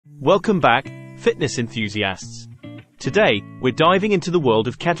Welcome back, fitness enthusiasts. Today, we're diving into the world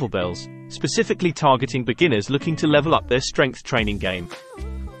of kettlebells, specifically targeting beginners looking to level up their strength training game.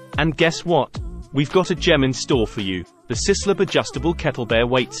 And guess what? We've got a gem in store for you, the Cisleb adjustable kettlebell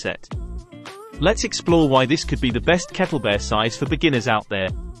weight set. Let's explore why this could be the best kettlebell size for beginners out there.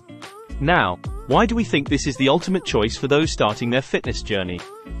 Now, why do we think this is the ultimate choice for those starting their fitness journey?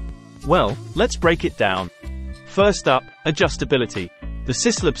 Well, let's break it down. First up, adjustability. The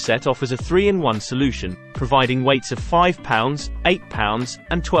Cisleb set offers a 3-in-1 solution, providing weights of 5 pounds, 8 pounds,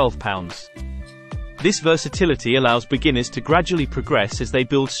 and 12 pounds. This versatility allows beginners to gradually progress as they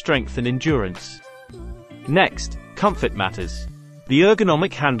build strength and endurance. Next, comfort matters. The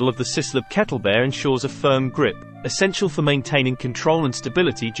ergonomic handle of the Cisleb kettlebell ensures a firm grip, essential for maintaining control and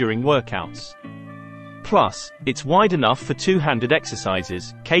stability during workouts. Plus, it's wide enough for two-handed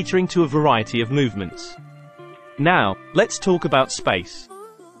exercises, catering to a variety of movements. Now, let's talk about space.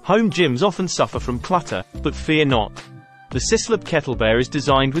 Home gyms often suffer from clutter, but fear not. The Cisleb kettlebell is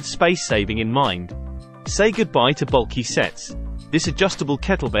designed with space saving in mind. Say goodbye to bulky sets. This adjustable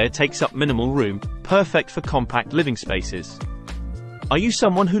kettlebell takes up minimal room, perfect for compact living spaces. Are you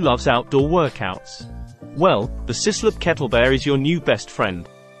someone who loves outdoor workouts? Well, the Cisleb kettlebell is your new best friend.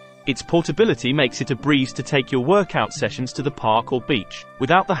 Its portability makes it a breeze to take your workout sessions to the park or beach,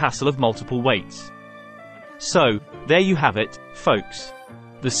 without the hassle of multiple weights. So, there you have it, folks.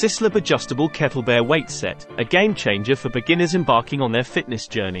 The Cisleb adjustable kettlebell weight set, a game changer for beginners embarking on their fitness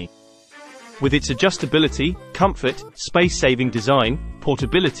journey. With its adjustability, comfort, space-saving design,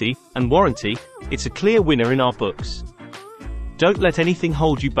 portability, and warranty, it's a clear winner in our books. Don't let anything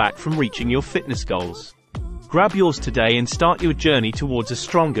hold you back from reaching your fitness goals. Grab yours today and start your journey towards a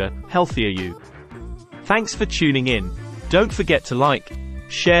stronger, healthier you. Thanks for tuning in. Don't forget to like,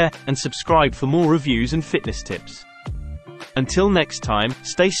 share, and subscribe for more reviews and fitness tips. Until next time,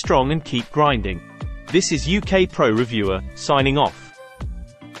 stay strong and keep grinding. This is UK Pro Reviewer, signing off.